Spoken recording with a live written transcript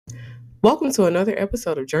Welcome to another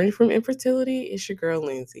episode of Journey from Infertility. It's your girl,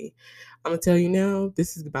 Lindsay. I'm going to tell you now,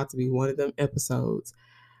 this is about to be one of them episodes.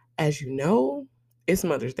 As you know, it's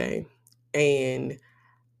Mother's Day, and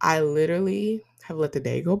I literally have let the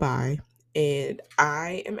day go by, and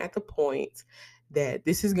I am at the point that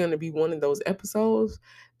this is going to be one of those episodes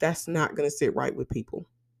that's not going to sit right with people.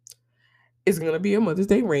 It's going to be a Mother's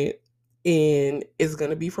Day rant, and it's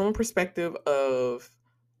going to be from a perspective of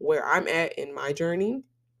where I'm at in my journey,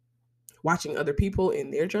 watching other people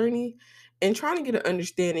in their journey, and trying to get an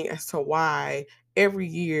understanding as to why every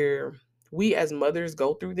year we as mothers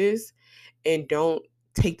go through this and don't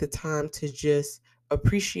take the time to just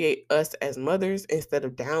appreciate us as mothers instead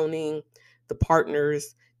of downing the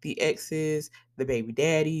partners, the exes, the baby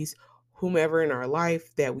daddies, whomever in our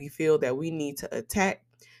life that we feel that we need to attack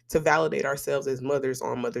to validate ourselves as mothers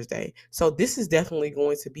on Mother's Day. So this is definitely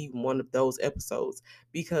going to be one of those episodes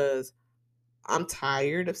because I'm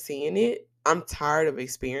tired of seeing it. I'm tired of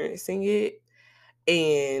experiencing it.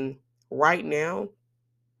 And right now,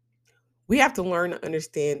 we have to learn to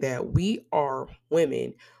understand that we are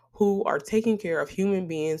women who are taking care of human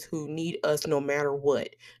beings who need us no matter what,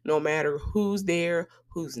 no matter who's there,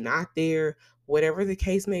 who's not there, whatever the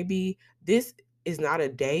case may be. This is not a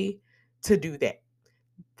day to do that.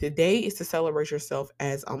 Today is to celebrate yourself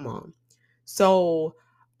as a mom. So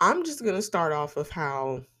I'm just going to start off of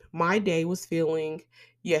how my day was feeling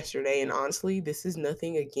yesterday. And honestly, this is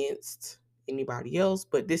nothing against anybody else,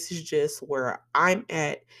 but this is just where I'm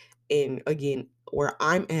at. And again, where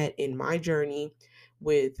I'm at in my journey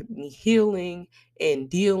with me healing and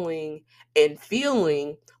dealing and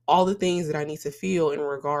feeling all the things that I need to feel in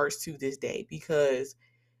regards to this day. Because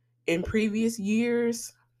in previous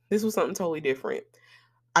years, this was something totally different.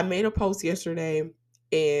 I made a post yesterday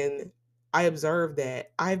and I observed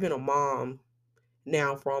that I've been a mom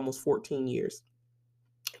now for almost 14 years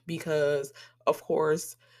because, of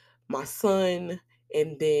course, my son,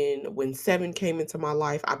 and then when Seven came into my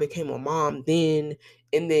life, I became a mom then,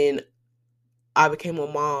 and then I became a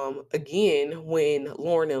mom again when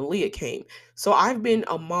Lauren and Leah came. So I've been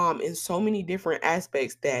a mom in so many different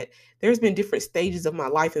aspects that there's been different stages of my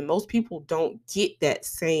life, and most people don't get that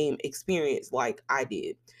same experience like I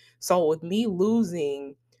did. So with me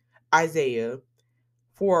losing Isaiah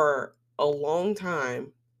for a long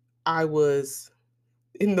time, I was,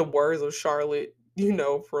 in the words of Charlotte,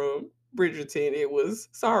 from Bridgerton, it was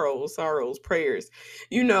sorrows, sorrows, prayers,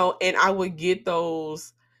 and I would get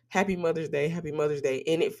those Happy Mother's Day.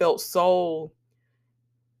 And it felt so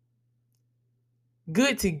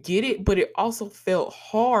good to get it, but it also felt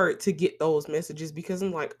hard to get those messages because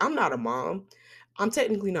I'm like, I'm not a mom. I'm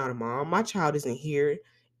technically not a mom. My child isn't here.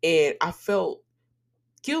 And I felt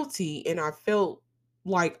guilty and I felt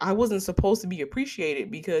like I wasn't supposed to be appreciated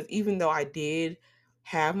because even though I did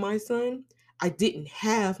have my son, I didn't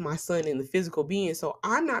have my son in the physical being. So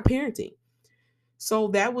I'm not parenting. So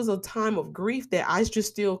that was a time of grief that I just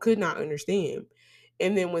still could not understand.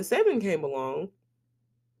 And then when Seven came along,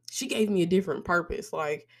 she gave me a different purpose.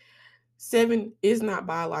 Like, Seven is not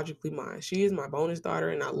biologically mine. She is my bonus daughter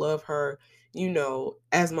and I love her,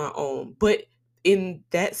 as my own. But in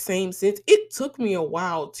that same sense, it took me a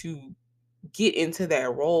while to get into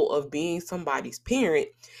that role of being somebody's parent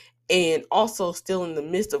and also still in the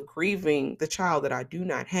midst of grieving the child that I do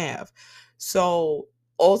not have. So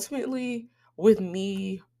ultimately, with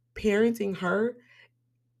me parenting her,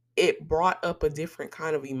 it brought up a different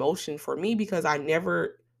kind of emotion for me because I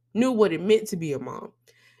never knew what it meant to be a mom.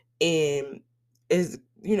 And as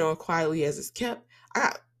quietly as it's kept,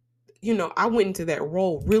 I went into that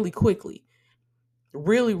role really quickly,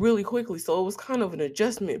 really, really quickly. So it was kind of an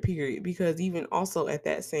adjustment period because even also at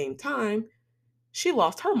that same time, she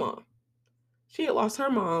lost her mom. She had lost her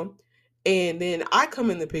mom. And then I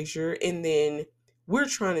come in the picture and then we're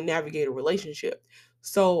trying to navigate a relationship.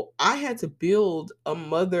 So I had to build a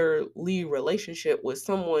motherly relationship with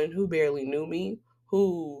someone who barely knew me,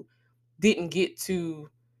 who didn't get to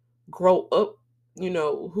grow up,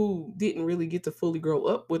 who didn't really get to fully grow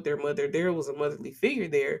up with their mother. There was a motherly figure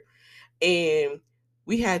there. And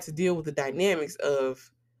we had to deal with the dynamics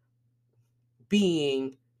of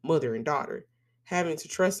being mother and daughter, having to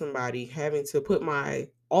trust somebody, having to put my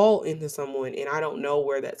all into someone, and I don't know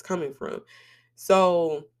where that's coming from.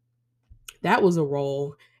 So that was a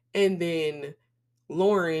role. And then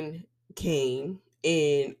Lauren came,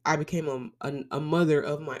 and I became a mother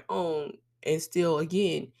of my own, and still,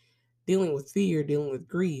 again, dealing with fear, dealing with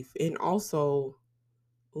grief, and also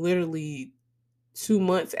literally 2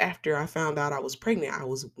 months after I found out I was pregnant, I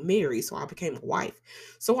was married. So I became a wife.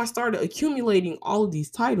 So I started accumulating all of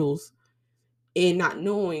these titles and not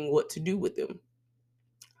knowing what to do with them.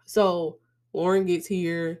 So Lauren gets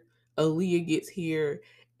here, Aaliyah gets here,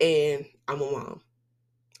 and I'm a mom.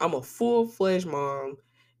 I'm a full-fledged mom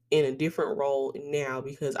in a different role now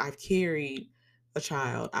because I've carried a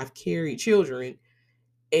child, I've carried children,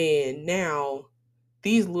 and now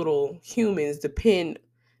these little humans depend,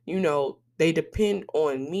 they depend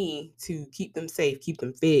on me to keep them safe, keep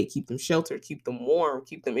them fed, keep them sheltered, keep them warm,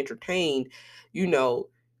 keep them entertained. You know,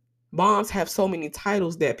 moms have so many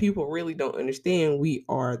titles that people really don't understand. We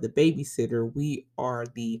are the babysitter, we are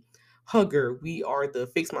the hugger, we are the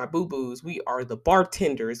fix my boo-boos, we are the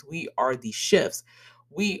bartenders, we are the chefs,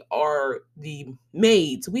 we are the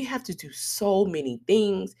maids. We have to do so many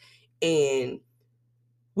things, and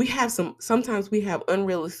sometimes we have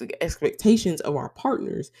unrealistic expectations of our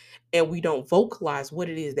partners, and we don't vocalize what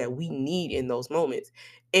it is that we need in those moments.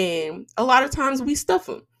 And a lot of times we stuff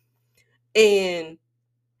them. And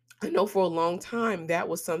I know for a long time that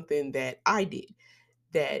was something that I did,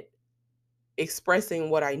 that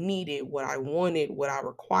expressing what I needed, what I wanted, what I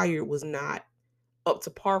required was not up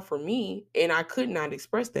to par for me. And I could not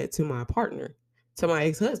express that to my partner, to my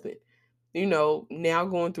ex-husband. Now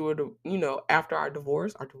going through it, after our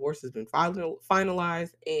divorce has been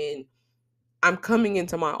finalized, and I'm coming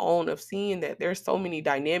into my own of seeing that there's so many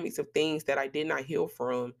dynamics of things that I did not heal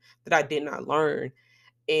from, that I did not learn,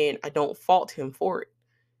 and I don't fault him for it.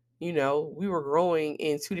 We were growing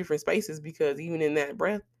in two different spaces, because even in that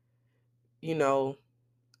breath, you know,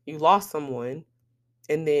 you lost someone,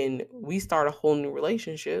 and then we start a whole new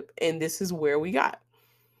relationship, and this is where we got.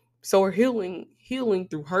 So we're healing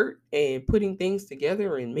through hurt and putting things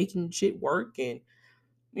together and making shit work, and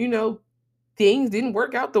you know, things didn't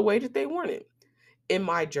work out the way that they wanted. In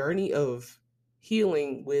my journey of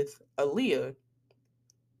healing with Aaliyah,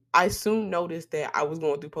 I soon noticed that I was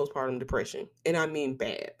going through postpartum depression. And I mean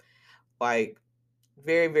bad. Like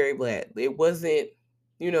very, very bad. It wasn't,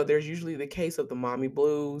 there's usually the case of the mommy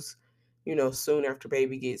blues, soon after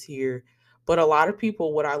baby gets here. But a lot of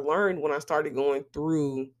people, what I learned when I started going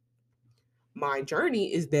through my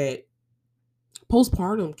journey is that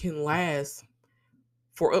postpartum can last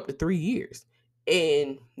for up to 3 years.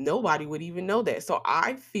 And nobody would even know that. So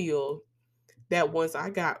I feel that once I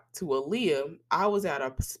got to Aaliyah, I was at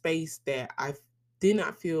a space that I did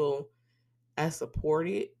not feel as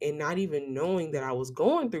supported, and not even knowing that I was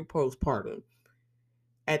going through postpartum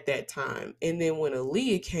at that time. And then when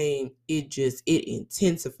Aaliyah came, it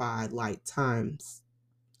intensified like times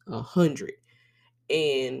 100.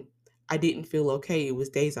 And I didn't feel okay. It was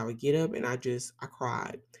days I would get up and I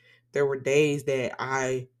cried. There were days that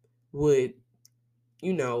I would,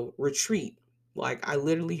 retreat. Like I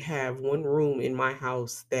literally have one room in my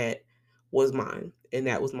house that was mine, and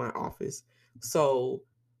that was my office. So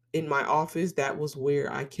in my office, that was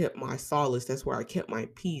where I kept my solace. That's where I kept my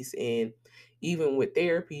peace. And even with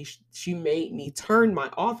therapy, she made me turn my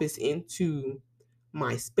office into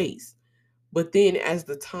my space. But then as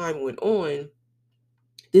the time went on,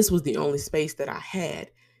 this was the only space that I had.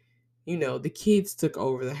 The kids took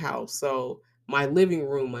over the house. So my living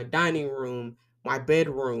room, my dining room, my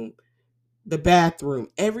bedroom, the bathroom,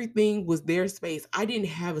 everything was their space. I didn't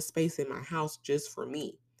have a space in my house just for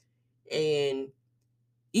me. And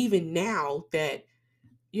even now that,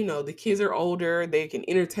 the kids are older, they can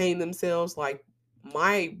entertain themselves, like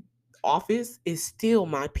my office is still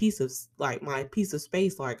my piece of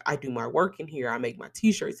space. Like I do my work in here, I make my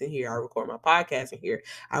t-shirts in here, I record my podcast in here,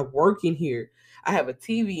 I work in here, I have a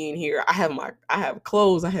TV in here, I have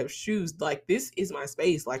clothes, I have shoes. Like this is my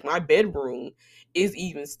space. Like my bedroom is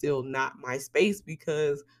even still not my space,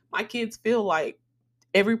 because my kids feel like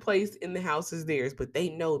every place in the house is theirs, but they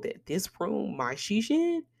know that this room, my she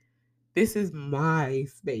shed, this is my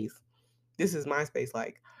space. This is my space.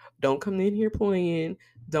 Like, don't come in here playing.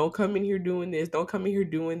 Don't come in here doing this. Don't come in here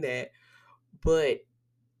doing that. But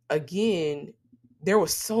again, there were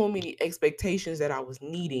so many expectations that I was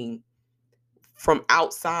needing from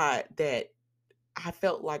outside that I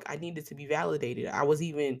felt like I needed to be validated. I was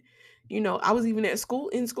even in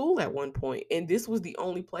school at one point, and this was the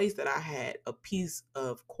only place that I had a piece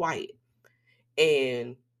of quiet.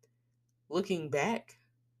 And looking back,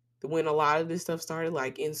 when a lot of this stuff started,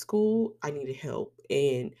 like in school, I needed help.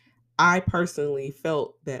 And I personally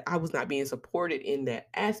felt that I was not being supported in that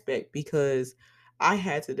aspect, because I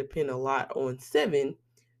had to depend a lot on Seven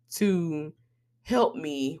to help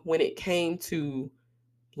me when it came to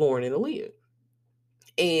Lauren and Aaliyah.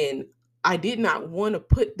 And I did not want to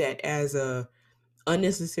put that as a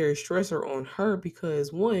unnecessary stressor on her,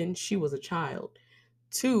 because one, she was a child.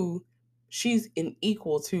 Two, she's an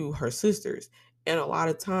equal to her sisters. And a lot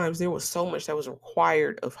of times there was so much that was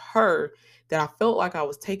required of her that I felt like I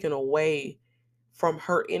was taken away from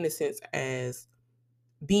her innocence as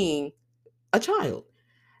being a child.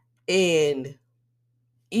 And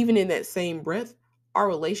even in that same breath, our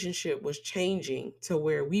relationship was changing to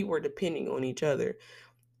where we were depending on each other.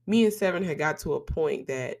 Me and Seven had got to a point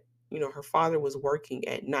that, her father was working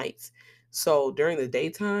at nights. So during the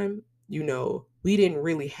daytime, we didn't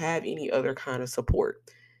really have any other kind of support.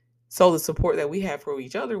 So the support that we had for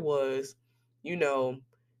each other was, you know,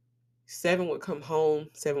 Seven would come home,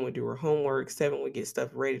 Seven would do her homework, Seven would get stuff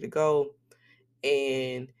ready to go.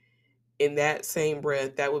 And in that same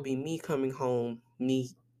breath, that would be me coming home, me,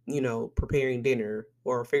 preparing dinner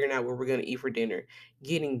or figuring out what we're going to eat for dinner,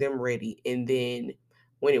 getting them ready. And then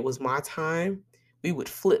when it was my time, we would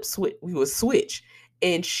switch.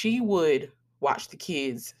 And she would watch the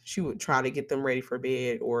kids. She would try to get them ready for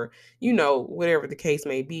bed or, whatever the case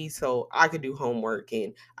may be. So I could do homework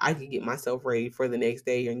and I could get myself ready for the next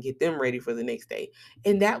day and get them ready for the next day.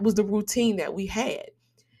 And that was the routine that we had.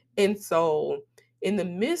 And so, in the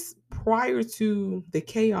midst prior to the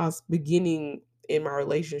chaos beginning in my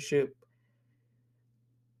relationship,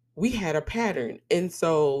 we had a pattern. And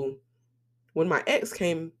so, when my ex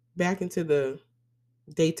came back into the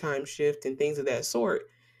daytime shift and things of that sort,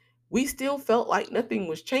 we still felt like nothing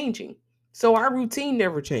was changing. So, our routine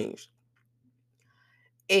never changed.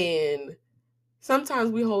 And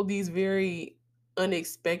sometimes we hold these very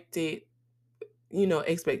unexpected,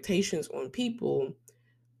 expectations on people,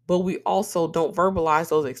 but we also don't verbalize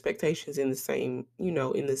those expectations in the same,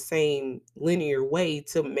 in the same linear way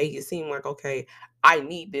to make it seem like, okay, I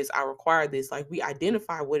need this, I require this. Like we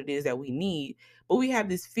identify what it is that we need, but we have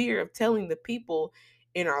this fear of telling the people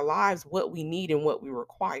in our lives what we need and what we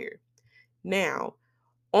require. Now,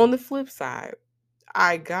 on the flip side,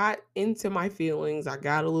 I got into my feelings. I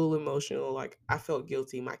got a little emotional. Like I felt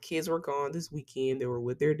guilty. My kids were gone this weekend. They were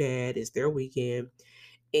with their dad. It's their weekend.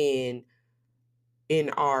 And in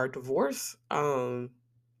our divorce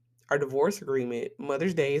agreement,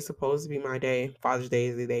 Mother's Day is supposed to be my day, Father's Day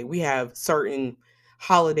is the day. We have certain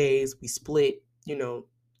holidays, we split,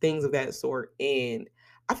 things of that sort. And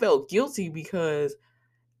I felt guilty because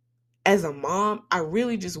as a mom, I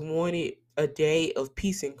really just wanted a day of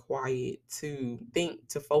peace and quiet to think,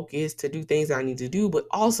 to focus, to do things I need to do. But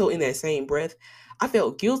also in that same breath, I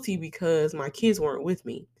felt guilty because my kids weren't with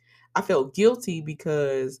me. I felt guilty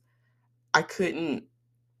because I couldn't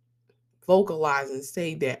vocalize and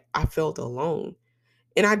say that I felt alone.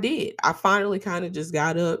 And I did. I finally kind of just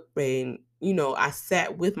got up and, I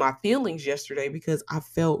sat with my feelings yesterday because I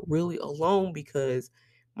felt really alone because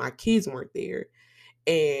my kids weren't there.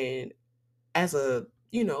 And as a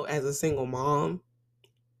single mom,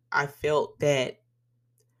 I felt that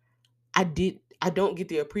I don't get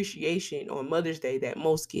the appreciation on Mother's Day that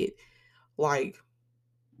most get. Like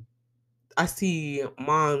I see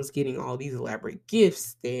moms getting all these elaborate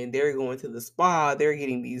gifts and they're going to the spa, they're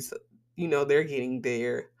getting these, they're getting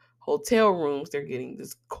their hotel rooms, they're getting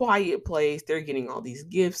this quiet place, they're getting all these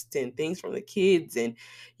gifts and things from the kids and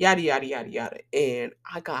yada, yada, yada, yada. And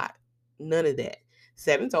I got none of that.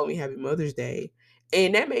 Seven told me Happy Mother's Day,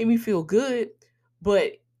 and that made me feel good,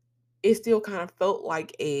 but it still kind of felt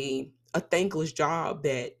like a thankless job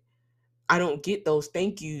that I don't get those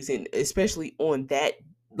thank yous, and especially on that,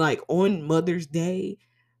 like on Mother's Day,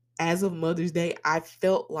 as of Mother's Day, I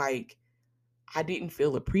felt like I didn't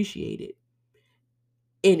feel appreciated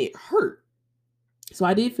and it hurt. So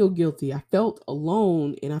I did feel guilty. I felt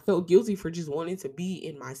alone and I felt guilty for just wanting to be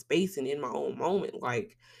in my space and in my own moment.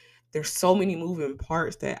 Like there's so many moving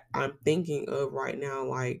parts that I'm thinking of right now.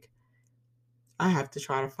 Like I have to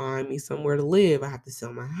try to find me somewhere to live. I have to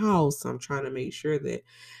sell my house. I'm trying to make sure that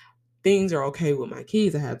things are okay with my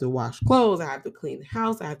kids. I have to wash clothes. I have to clean the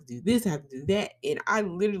house. I have to do this. I have to do that. And I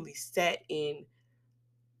literally I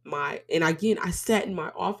sat in my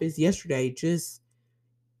office yesterday just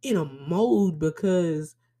in a mode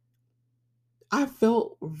because I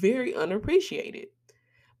felt very unappreciated.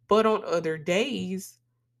 But on other days,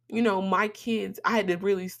 my kids, I had to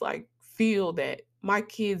really like feel that my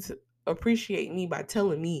kids appreciate me by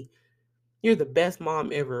telling me you're the best mom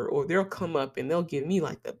ever, or they'll come up and they'll give me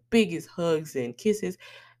like the biggest hugs and kisses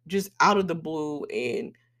just out of the blue.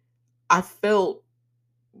 And I felt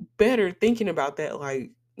better thinking about that. Like,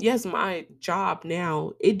 yes, my job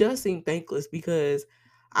now, it does seem thankless because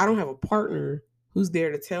I don't have a partner who's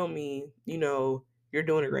there to tell me, you're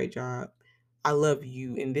doing a great job. I love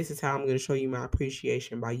you. And this is how I'm going to show you my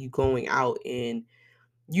appreciation by you going out and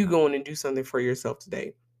you going and do something for yourself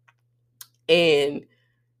today. And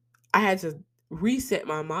I had to reset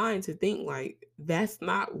my mind to think like that's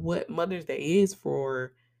not what Mother's Day is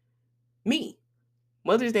for me.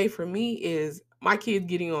 Mother's Day for me is my kids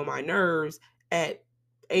getting on my nerves at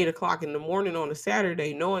 8 o'clock in the morning on a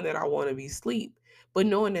Saturday, knowing that I want to be asleep, but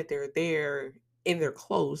knowing that they're there and they're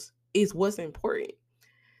close is what's important.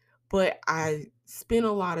 But I spend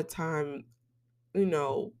a lot of time,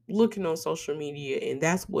 looking on social media, and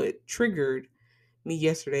that's what triggered me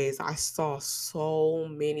yesterday. Is I saw so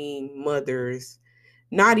many mothers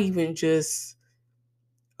not even just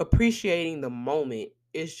appreciating the moment.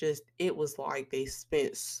 It's just, it was like they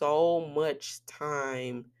spent so much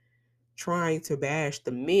time trying to bash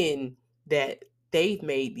the men that they've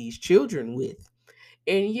made these children with.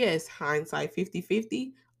 And yes, hindsight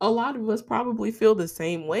 50-50, a lot of us probably feel the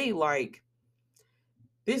same way. Like,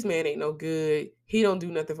 this man ain't no good. He don't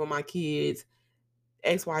do nothing for my kids.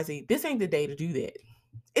 XYZ. This ain't the day to do that.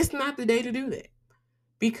 It's not the day to do that.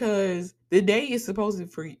 Because the day is supposed to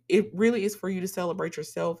for it really is for you to celebrate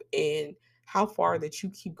yourself and how far that you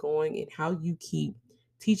keep going and how you keep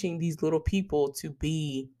teaching these little people to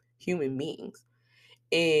be human beings.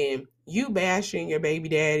 And you bashing your baby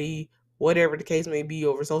daddy, whatever the case may be,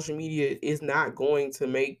 over social media is not going to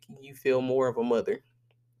make you feel more of a mother.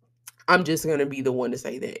 I'm just going to be the one to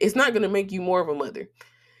say that. It's not going to make you more of a mother.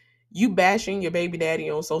 You bashing your baby daddy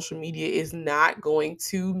on social media is not going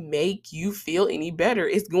to make you feel any better.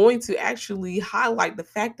 It's going to actually highlight the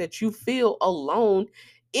fact that you feel alone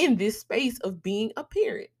in this space of being a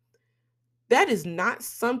parent. That is not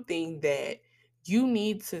something that you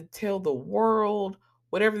need to tell the world,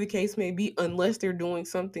 whatever the case may be, unless they're doing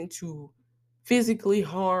something to physically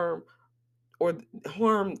harm or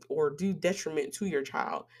do detriment to your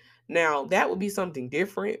child. Now, that would be something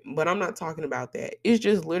different, but I'm not talking about that. It's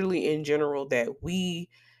just literally in general that we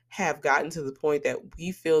have gotten to the point that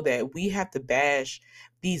we feel that we have to bash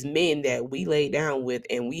these men that we laid down with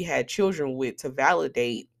and we had children with to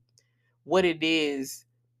validate what it is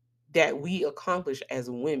that we accomplish as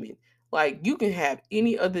women. Like, you can have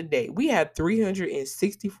any other day. We have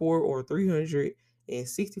 364 or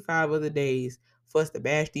 365 other days for us to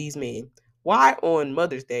bash these men. Why on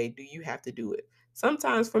Mother's Day do you have to do it?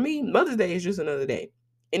 Sometimes for me, Mother's Day is just another day.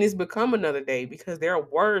 And it's become another day because there are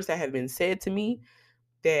words that have been said to me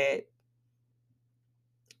that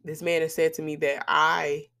this man has said to me that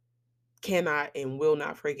I cannot and will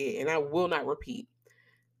not forget, and I will not repeat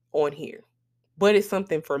on here. But it's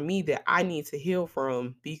something for me that I need to heal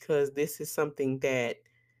from because this is something that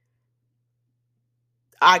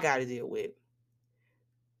I got to deal with.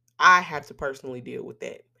 I have to personally deal with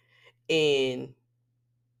that. And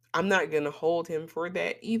I'm not going to hold him for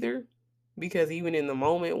that either, because even in the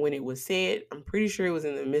moment when it was said, I'm pretty sure it was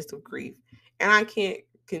in the midst of grief. And I can't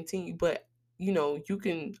continue, but you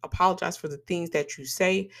can apologize for the things that you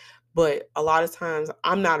say. But a lot of times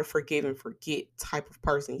I'm not a forgive and forget type of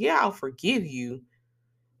person. Yeah, I'll forgive you,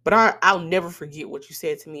 but I'll never forget what you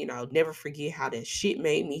said to me, and I'll never forget how that shit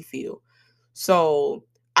made me feel. So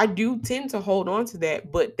I do tend to hold on to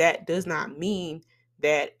that, but that does not mean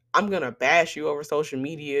that I'm going to bash you over social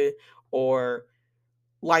media or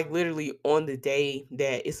like literally on the day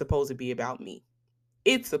that it's supposed to be about me.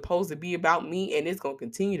 It's supposed to be about me, and it's going to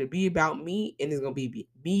continue to be about me, and it's going to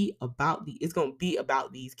it's going to be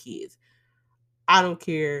about these kids. I don't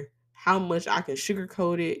care how much I can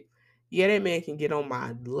sugarcoat it. Yeah, that man can get on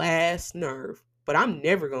my last nerve, but I'm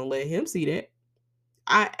never going to let him see that.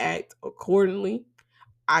 I act accordingly.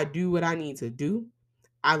 I do what I need to do.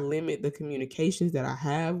 I limit the communications that I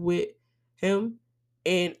have with him,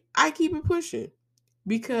 and I keep it pushing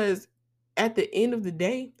because at the end of the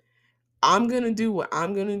day, I'm going to do what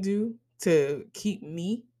I'm going to do to keep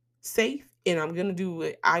me safe. And I'm going to do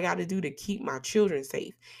what I got to do to keep my children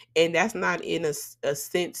safe. And that's not in a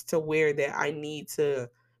sense to where that I need to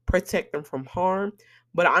protect them from harm,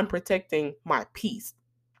 but I'm protecting my peace.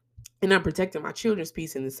 And I'm protecting my children's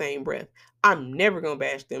peace in the same breath. I'm never gonna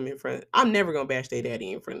bash their daddy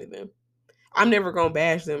in front of them. I'm never gonna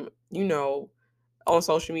bash them, on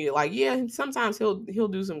social media. Like, yeah, sometimes he'll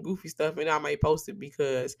do some goofy stuff and I might post it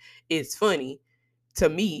because it's funny to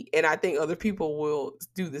me. And I think other people will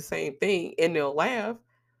do the same thing and they'll laugh.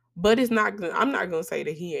 But I'm not gonna say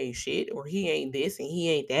that he ain't shit or he ain't this and he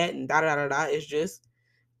ain't that and da da da da. It's just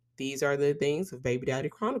these are the things of Baby Daddy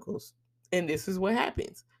Chronicles. And this is what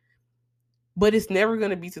happens. But it's never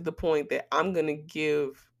going to be to the point that I'm going to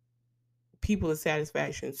give people the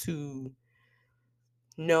satisfaction to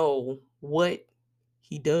know what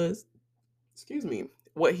he does. Excuse me.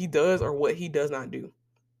 What he does or what he does not do.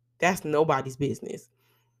 That's nobody's business.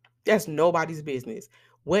 That's nobody's business.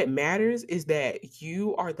 What matters is that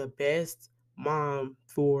you are the best mom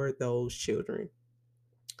for those children.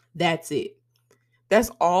 That's it.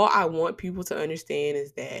 That's all I want people to understand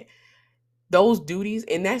is that those duties,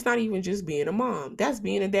 and that's not even just being a mom, that's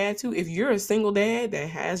being a dad too. If you're a single dad that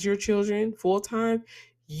has your children full time,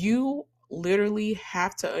 you literally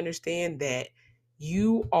have to understand that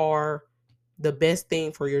you are the best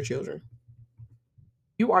thing for your children.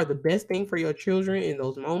 You are the best thing for your children in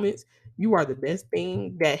those moments. You are the best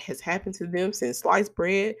thing that has happened to them since sliced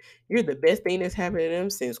bread. You're the best thing that's happened to them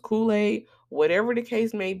since Kool-Aid. Whatever the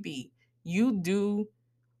case may be, you do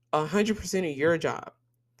 100% of your job.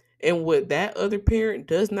 And what that other parent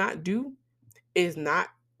does not do is not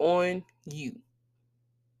on you.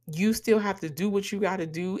 You still have to do what you got to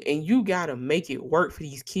do, and you got to make it work for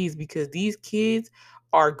these kids, because these kids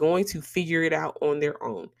are going to figure it out on their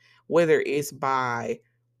own. Whether it's by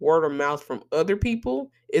word of mouth from other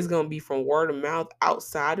people, it's going to be from word of mouth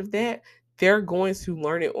outside of that. They're going to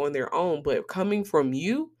learn it on their own. But coming from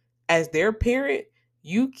you as their parent,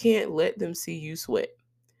 you can't let them see you sweat.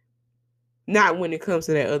 Not when it comes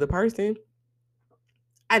to that other person.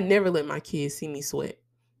 I never let my kids see me sweat.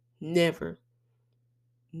 Never.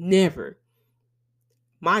 Never.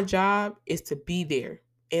 My job is to be there,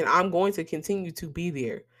 and I'm going to continue to be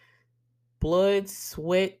there. Blood,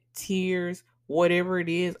 sweat, tears, whatever it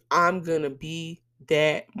is, I'm going to be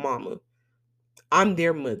that mama. I'm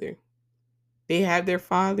their mother. They have their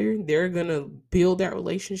father. They're going to build that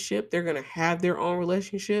relationship. They're going to have their own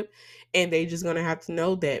relationship. And they just going to have to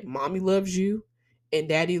know that mommy loves you and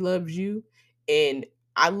daddy loves you. And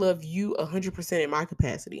I love you 100% in my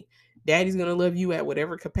capacity. Daddy's going to love you at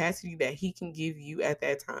whatever capacity that he can give you at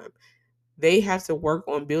that time. They have to work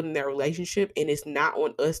on building that relationship, and it's not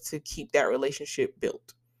on us to keep that relationship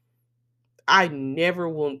built. I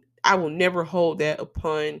will never hold that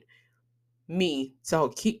upon me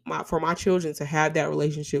to keep for my children to have that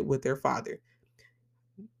relationship with their father.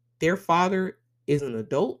 Their father is an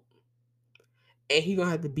adult, and he's gonna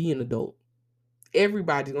have to be an adult.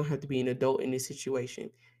 Everybody's gonna have to be an adult in this situation.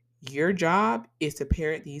 Your job is to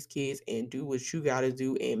parent these kids and do what you gotta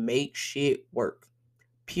do and make shit work.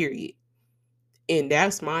 Period. And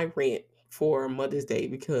that's my rant for Mother's Day,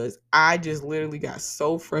 because I just literally got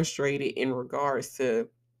so frustrated in regards to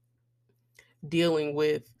dealing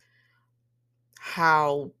with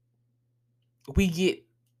how we get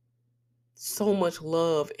so much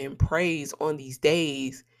love and praise on these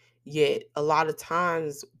days, yet a lot of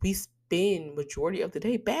times we spend majority of the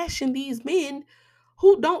day bashing these men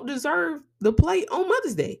who don't deserve the play on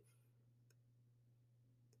Mother's Day.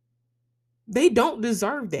 They don't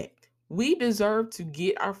deserve that. We deserve to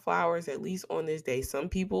get our flowers at least on this day. Some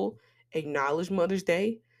people acknowledge Mother's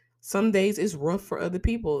Day. Some days it's rough for other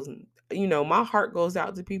people. You know, my heart goes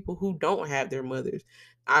out to people who don't have their mothers.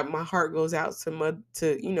 My heart goes out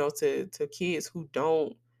to kids who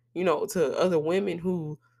don't, to other women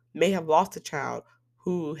who may have lost a child,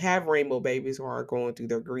 who have rainbow babies or are going through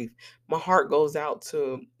their grief. My heart goes out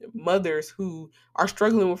to mothers who are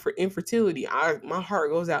struggling with infertility. My heart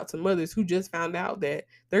goes out to mothers who just found out that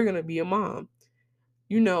they're going to be a mom.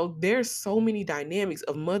 There's so many dynamics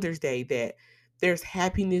of Mother's Day, that there's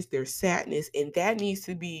happiness, there's sadness, and that needs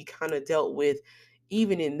to be kind of dealt with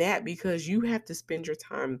even in that, because you have to spend your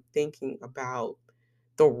time thinking about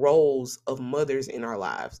the roles of mothers in our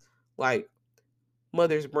lives. Like,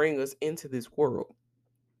 mothers bring us into this world.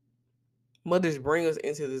 Mothers bring us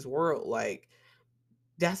into this world. Like,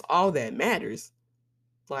 that's all that matters.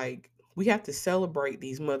 Like, we have to celebrate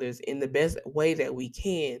these mothers in the best way that we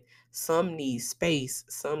can. Some need space,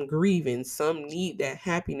 some grieving, some need that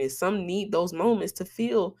happiness, some need those moments to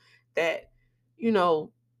feel that, you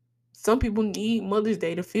know, some people need Mother's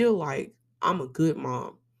Day to feel like I'm a good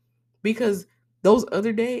mom. Because those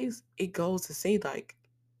other days, it goes to say like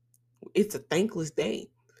it's a thankless day.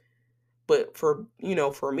 But for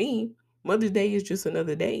me, Mother's Day is just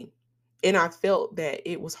another day. And I felt that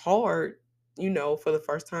it was hard, for the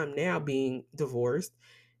first time now being divorced.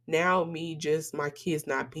 Now my kids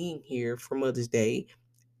not being here for Mother's Day,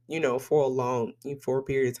 for a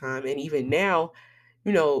period of time. And even now,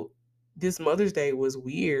 you know, this Mother's Day was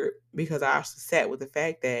weird because I also sat with the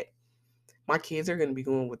fact that my kids are going to be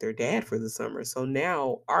going with their dad for the summer. So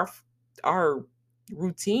now our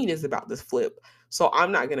routine is about to flip. So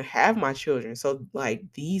I'm not going to have my children. So like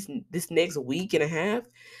this next week and a half,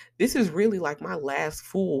 this is really like my last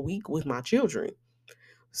full week with my children.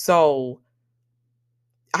 So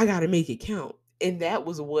I got to make it count. And that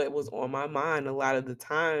was what was on my mind a lot of the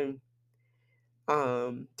time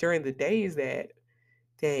during the days that,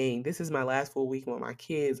 dang, this is my last full week with my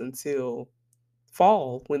kids until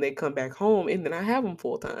fall when they come back home, and then I have them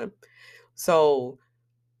full time. So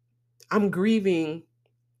I'm grieving.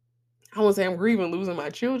 I won't say I'm grieving losing my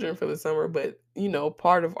children for the summer, but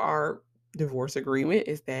part of our divorce agreement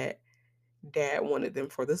is that Dad wanted them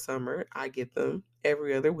for the summer. I get them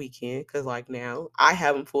every other weekend because, like, now I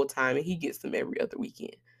have them full time and he gets them every other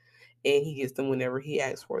weekend. And he gets them whenever he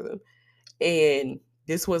asks for them. And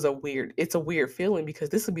it's a weird feeling because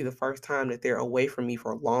this will be the first time that they're away from me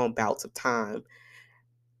for long bouts of time.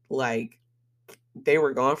 Like, they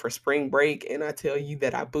were gone for spring break, and I tell you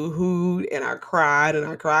that I boo-hooed and I cried and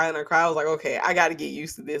I cried and I cried. I was like, okay, I got to get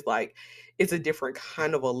used to this. Like, it's a different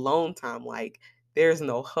kind of alone time. Like, there's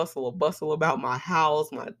no hustle or bustle about my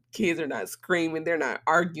house. My kids are not screaming. They're not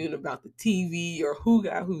arguing about the TV or who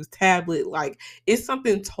got whose tablet. Like, it's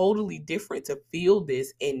something totally different to feel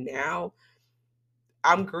this. And now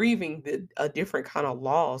I'm grieving a different kind of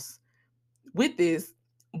loss with this,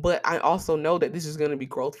 but I also know that this is going to be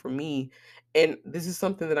growth for me. And this is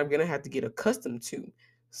something that I'm going to have to get accustomed to.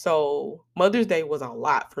 So, Mother's Day was a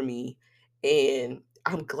lot for me. And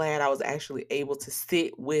I'm glad I was actually able to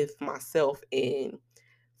sit with myself and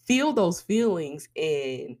feel those feelings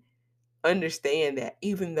and understand that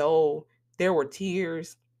even though there were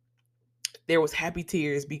tears, there was happy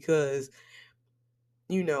tears because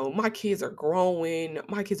my kids are growing.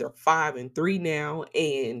 My kids are 5 and 3 now,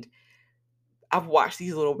 and I've watched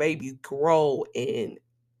these little babies grow, and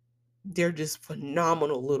they're just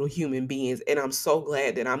phenomenal little human beings. And I'm so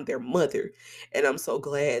glad that I'm their mother. And I'm so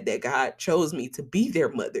glad that God chose me to be their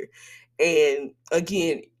mother. And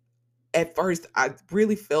again, at first, I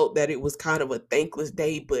really felt that it was kind of a thankless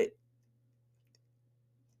day, but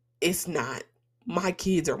it's not. My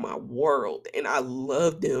kids are my world, and I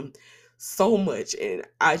love them so much. And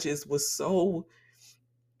I just was so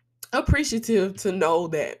appreciative to know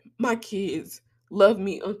that my kids love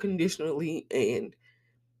me unconditionally, and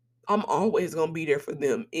I'm always going to be there for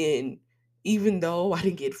them. And even though I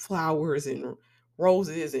didn't get flowers and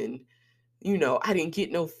roses and I didn't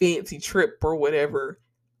get no fancy trip or whatever,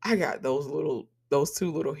 I got those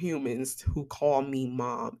two little humans who call me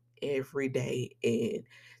mom every day, and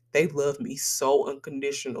they love me so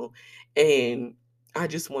unconditional. And I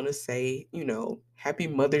just want to say, happy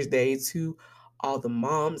Mother's Day to all the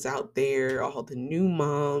moms out there, all the new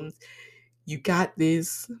moms. You got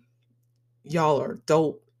this. Y'all are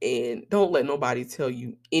dope, and don't let nobody tell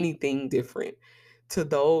you anything different. To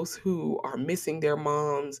those who are missing their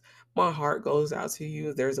moms, my heart goes out to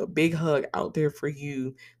you. There's a big hug out there for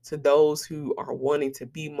you. To those who are wanting to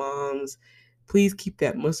be moms, please keep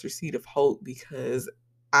that mustard seed of hope, because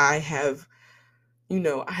I have,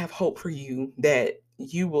 I have hope for you that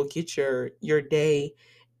you will get your day.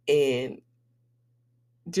 And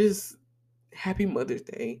just happy Mother's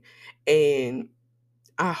Day. And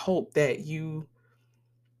I hope that you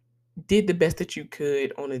did the best that you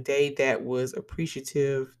could on a day that was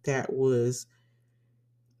appreciative, that was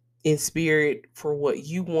in spirit for what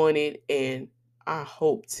you wanted. And I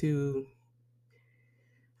hope to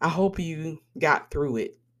I hope you got through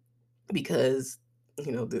it, because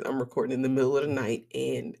I'm recording in the middle of the night,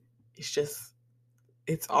 and it's just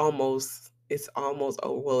it's almost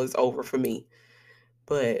over. Well, it's over for me.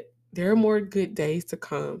 But there are more good days to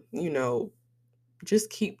come. Just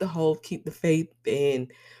keep the hope, keep the faith,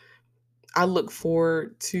 and I look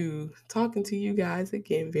forward to talking to you guys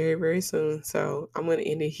again very, very soon. So I'm going to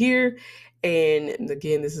end it here. And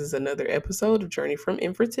again, this is another episode of Journey from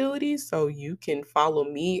Infertility. So you can follow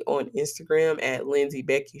me on Instagram at Lindsay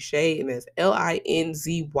Becky Shea, and that's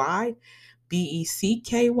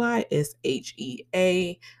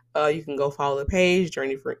LinzybEckysHea. You can go follow the page,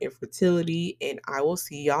 Journey from Infertility, and I will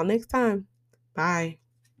see y'all next time. Bye.